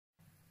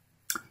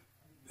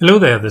Hello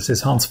there, this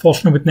is Hans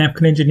Forschner with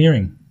Napkin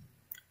Engineering.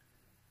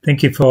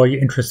 Thank you for your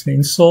interest in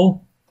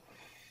INSUL.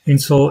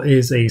 INSUL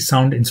is a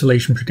sound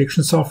insulation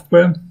prediction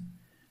software.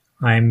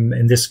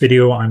 In this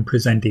video, I'm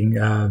presenting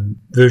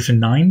version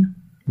 9,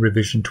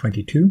 revision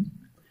 22,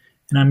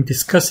 and I'm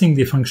discussing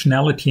the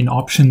functionality and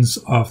options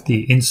of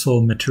the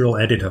INSUL Material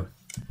Editor.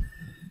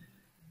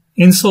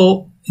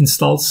 INSUL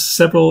installs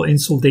several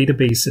INSUL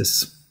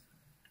databases,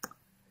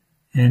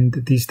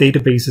 and these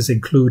databases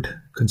include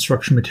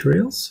construction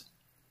materials,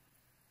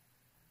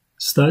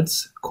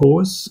 studs,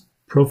 cores,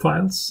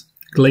 profiles,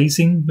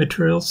 glazing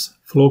materials,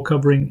 floor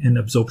covering, and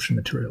absorption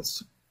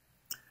materials.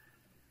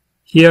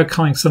 Here are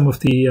kind of some of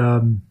the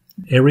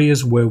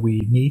areas where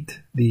we need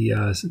the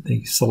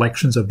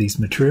selections of these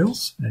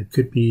materials. It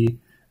could be,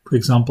 for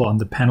example, on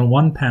the panel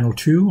 1, panel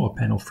 2, or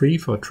panel 3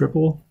 for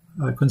triple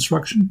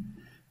construction.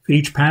 For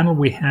each panel,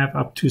 we have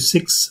up to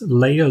 6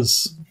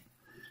 layers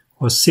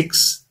or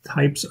 6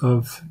 types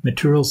of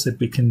materials that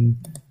we can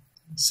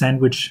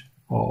sandwich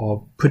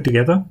or put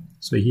together.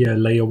 So here,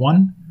 layer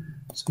 1.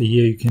 So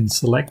here you can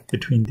select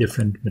between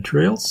different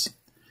materials.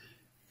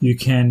 You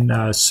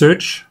can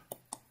search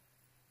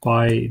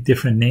by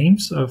different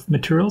names of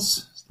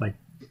materials, like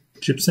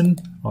gypsum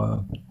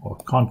or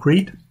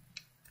concrete.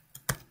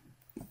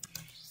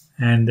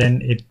 And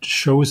then it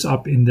shows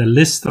up in the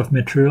list of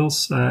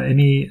materials,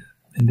 any,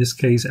 in this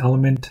case,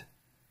 element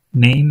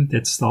name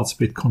that starts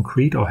with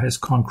concrete or has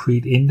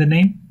concrete in the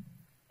name.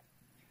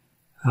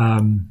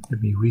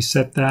 Let me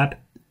reset that.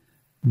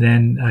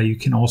 Then you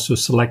can also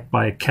select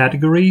by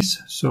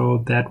categories.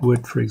 So that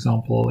would, for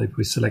example, if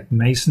we select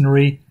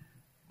masonry,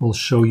 will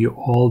show you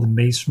all the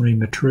masonry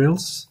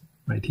materials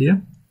right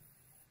here.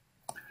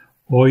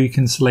 Or you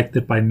can select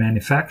it by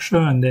manufacturer,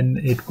 and then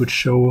it would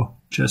show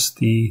just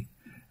the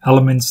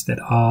elements that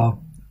are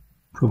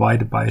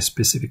provided by a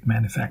specific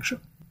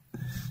manufacturer.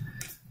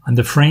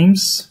 Under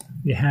frames,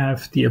 we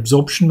have the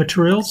absorption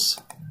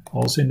materials,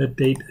 also in the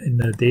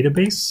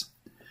database.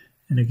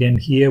 And again,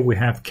 here we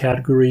have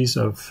categories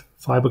of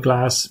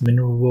fiberglass,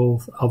 mineral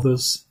wool,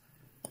 others.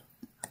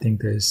 I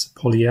think there's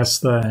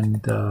polyester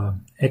and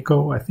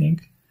eco, I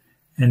think.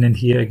 And then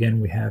here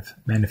again we have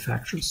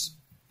manufacturers.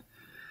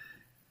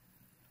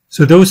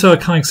 So those are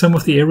kind of some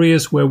of the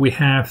areas where we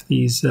have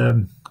these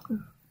kind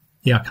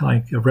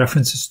of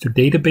references to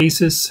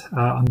databases.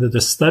 Under the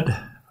stud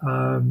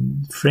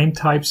frame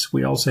types,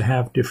 we also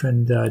have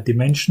different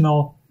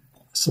dimensional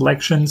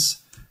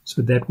selections.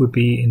 So that would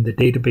be in the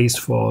database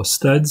for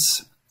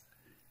studs.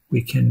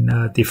 We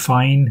can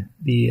define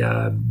the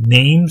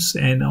names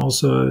and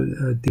also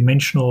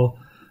dimensional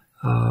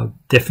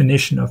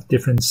definition of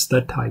different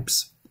stud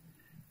types.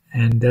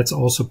 And that's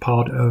also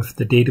part of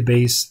the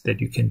database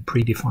that you can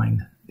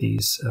predefine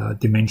these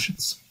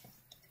dimensions.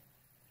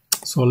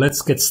 So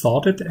let's get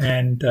started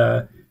and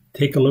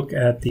take a look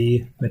at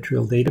the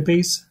material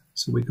database.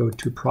 So we go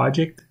to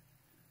Project,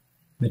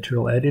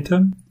 Material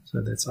Editor.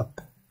 So that's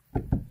up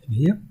in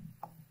here.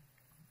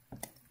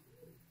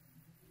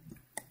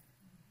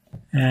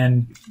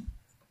 And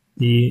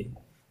the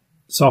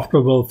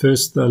software will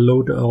first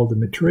load all the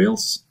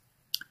materials.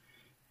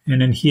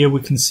 And then here we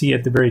can see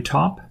at the very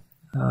top,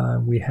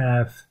 we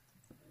have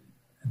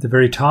the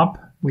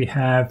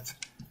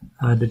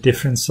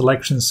different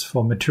selections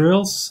for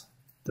materials,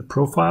 the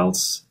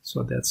profiles.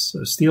 So that's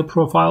steel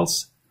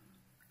profiles,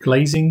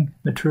 glazing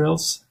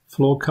materials,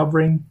 floor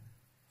covering,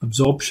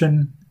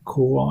 absorption,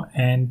 core,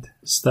 and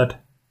stud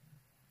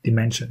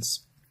dimensions.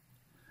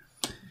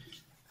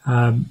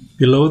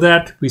 Below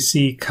that, we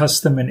see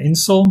custom and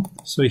INSUL.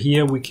 So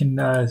here we can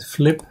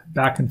flip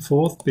back and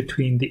forth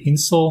between the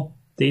INSUL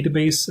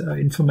database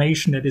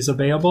information that is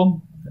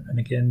available. And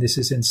again, this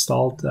is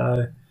installed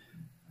at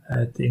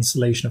the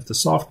installation of the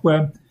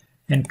software,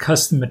 and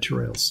custom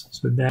materials.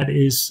 So that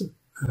is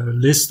a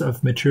list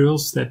of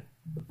materials that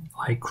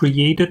I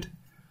created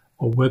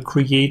or were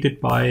created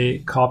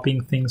by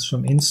copying things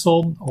from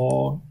INSUL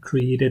or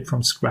created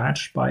from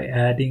scratch by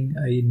adding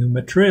a new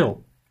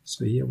material.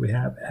 So here we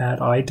have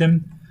add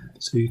item.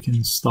 So you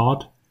can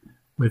start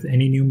with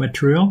any new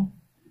material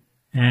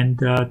and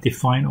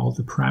define all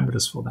the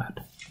parameters for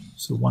that.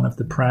 So one of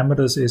the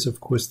parameters is, of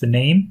course, the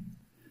name.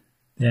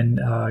 Then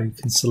you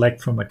can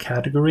select from a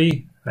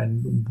category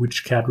and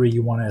which category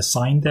you want to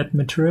assign that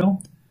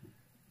material.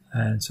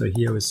 And so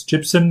here is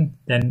gypsum.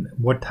 Then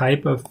what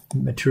type of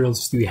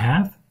materials do you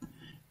have?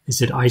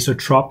 Is it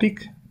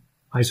isotropic?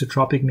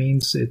 Isotropic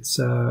means it's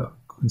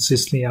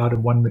consistently out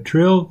of one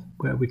material,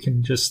 where we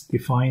can just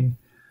define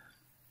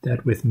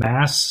that with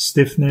mass,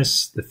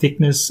 stiffness, the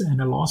thickness,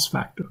 and a loss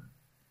factor.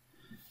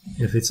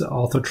 If it's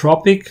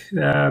orthotropic,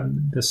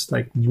 just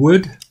like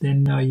wood,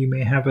 then you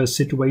may have a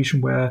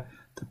situation where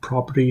the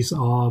properties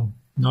are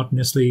not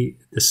necessarily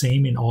the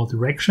same in all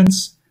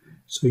directions.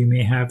 So you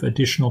may have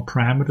additional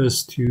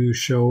parameters to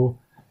show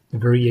the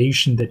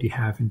variation that you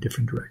have in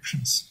different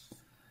directions.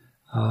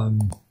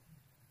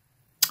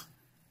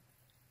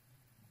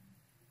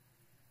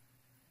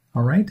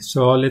 All right,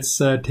 so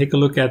let's take a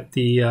look at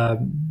the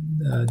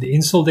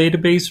INSUL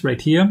database right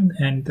here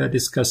and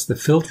discuss the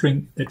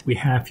filtering that we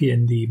have here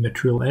in the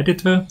material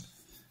editor.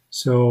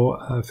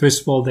 So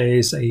first of all, there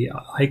is a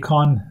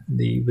icon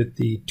with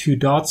the 2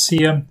 dots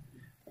here.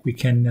 We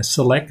can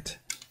select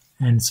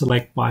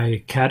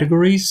by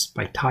categories,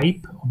 by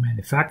type or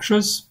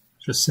manufacturers,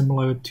 just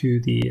similar to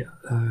the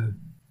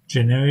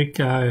generic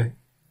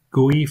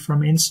GUI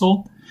from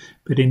INSUL.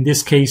 But in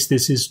this case,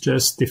 this is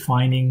just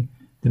defining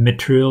the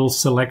material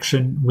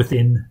selection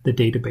within the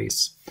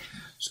database.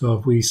 So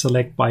if we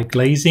select by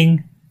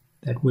glazing,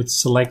 that would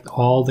select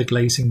all the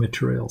glazing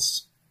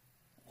materials,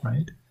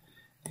 right?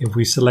 If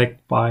we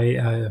select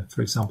by,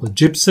 for example,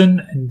 gypsum,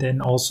 and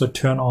then also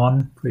turn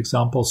on, for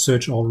example,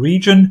 search all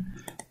region,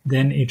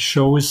 then it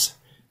shows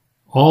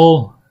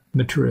all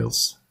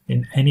materials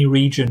in any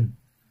region.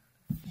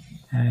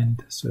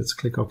 And so let's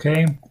click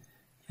OK.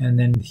 And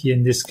then here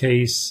in this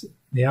case,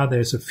 yeah,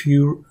 there's a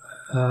few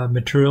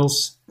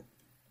materials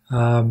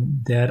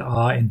that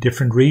are in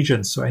different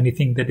regions. So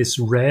anything that is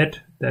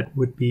red, that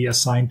would be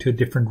assigned to a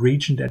different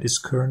region that is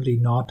currently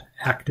not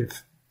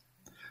active.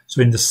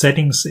 So in the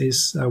settings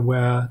is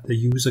where the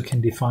user can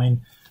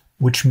define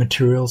which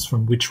materials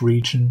from which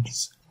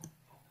regions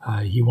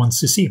he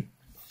wants to see.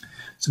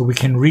 So we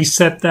can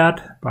reset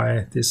that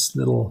by this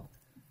little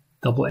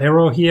double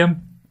arrow here.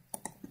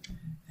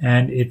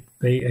 And it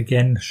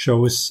again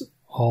shows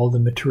all the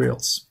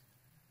materials.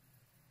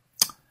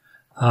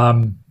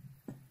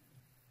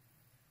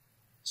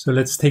 So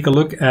let's take a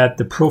look at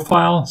the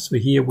profile. So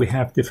here we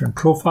have different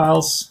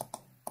profiles.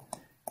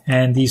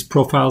 And these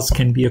profiles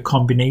can be a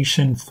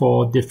combination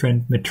for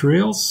different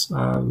materials,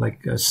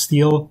 like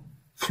steel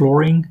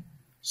flooring.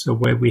 So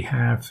where we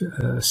have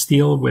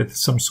steel with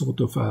some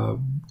sort of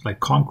like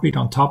concrete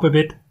on top of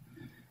it.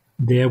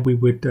 There we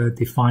would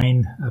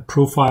define a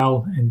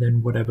profile and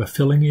then whatever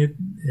filling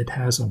it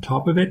has on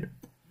top of it.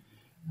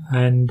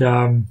 And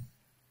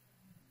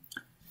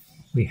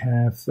we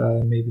have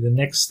maybe the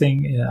next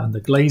thing on the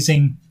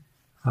glazing,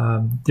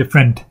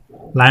 different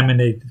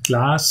laminated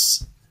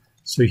glass.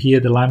 So here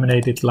the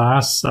laminated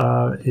glass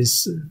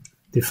is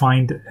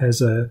defined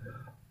as a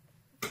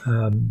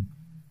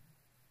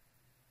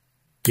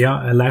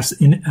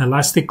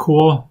elastic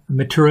core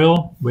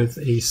material with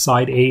a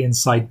side A and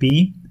side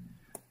B,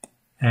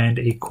 and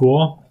a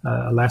core,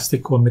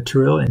 elastic core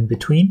material in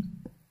between.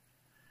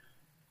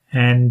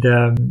 And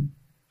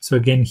so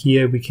again,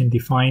 here we can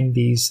define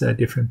these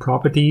different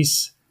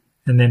properties,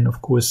 and then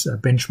of course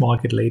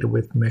benchmark it later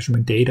with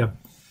measurement data.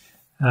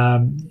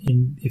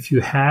 If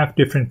you have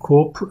different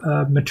core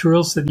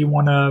materials that you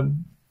want to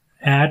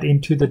add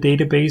into the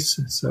database,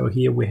 so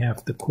here we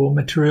have the core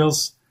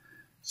materials.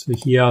 So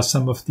here are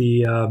some of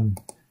the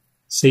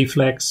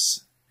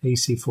Saflex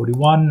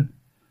AC41,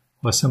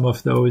 or some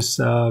of those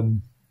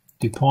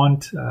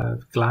DuPont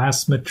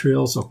glass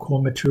materials or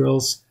core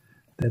materials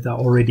that are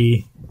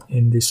already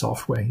in the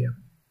software here.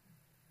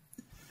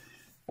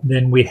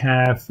 Then we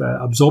have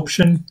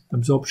absorption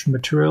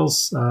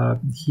materials.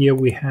 Here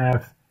we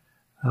have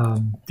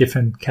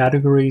different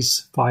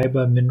categories,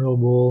 fiber, mineral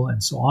wool,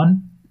 and so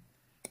on.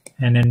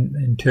 And then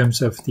in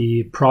terms of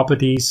the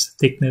properties,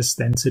 thickness,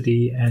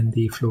 density, and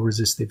the flow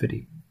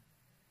resistivity.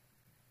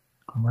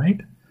 All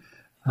right.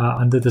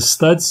 Under the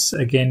studs,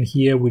 again,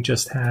 here we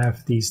just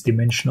have these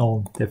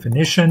dimensional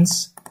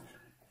definitions.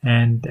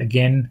 And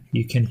again,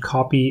 you can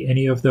copy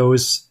any of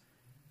those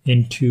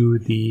into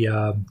the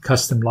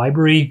custom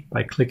library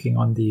by clicking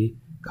on the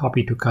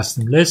copy to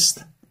custom list.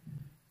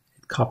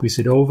 It copies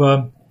it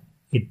over.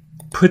 It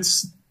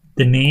puts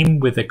the name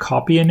with a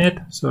copy in it.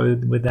 So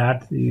with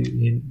that,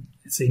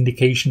 it's an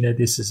indication that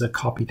this is a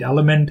copied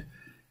element.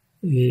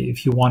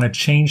 If you want to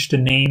change the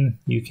name,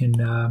 you can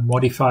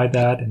modify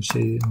that and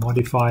say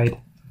modified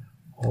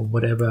or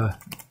whatever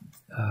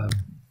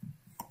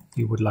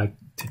you would like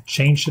to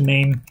change the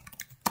name.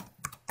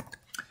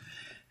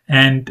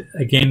 And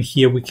again,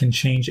 here we can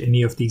change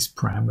any of these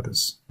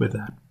parameters with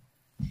that.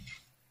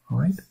 All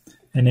right.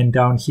 And then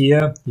down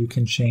here, you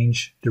can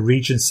change the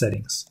region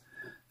settings.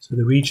 So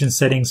the region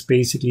settings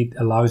basically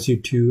allows you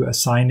to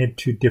assign it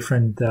to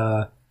different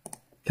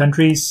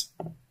countries.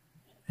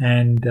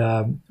 And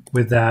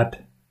with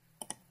that,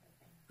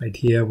 right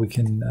here, we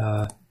can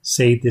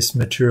say this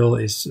material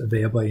is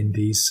available in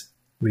these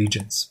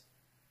regions.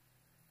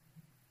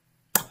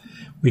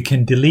 We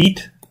can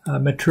delete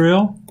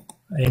material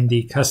in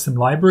the custom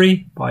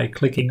library by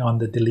clicking on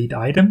the delete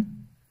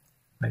item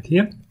right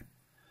here.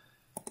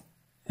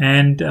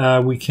 And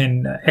we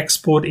can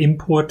export,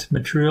 import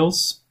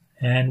materials,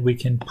 and we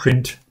can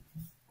print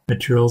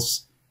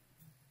materials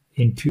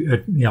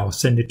into,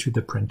 send it to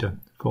the printer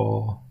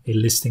for a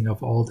listing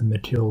of all the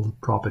material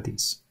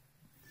properties.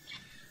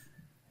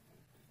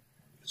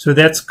 So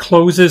that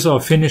closes or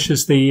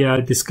finishes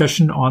the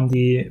discussion on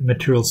the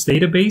materials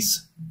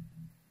database.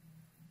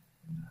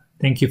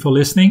 Thank you for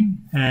listening.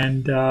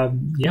 And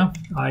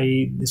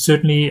I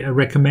certainly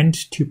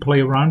recommend to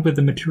play around with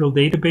the material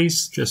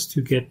database just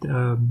to get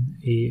a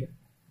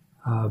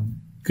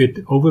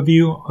good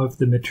overview of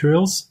the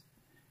materials,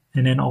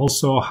 and then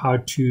also how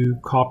to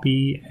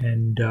copy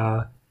and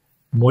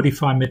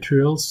modify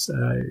materials.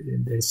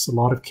 There's a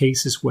lot of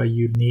cases where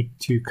you need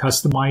to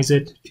customize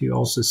it to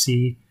also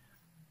see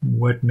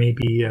what may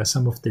be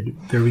some of the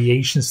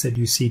variations that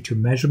you see to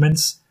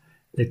measurements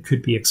that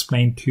could be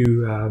explained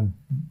to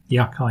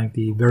kind of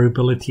the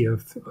variability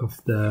of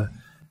the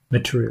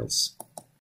materials.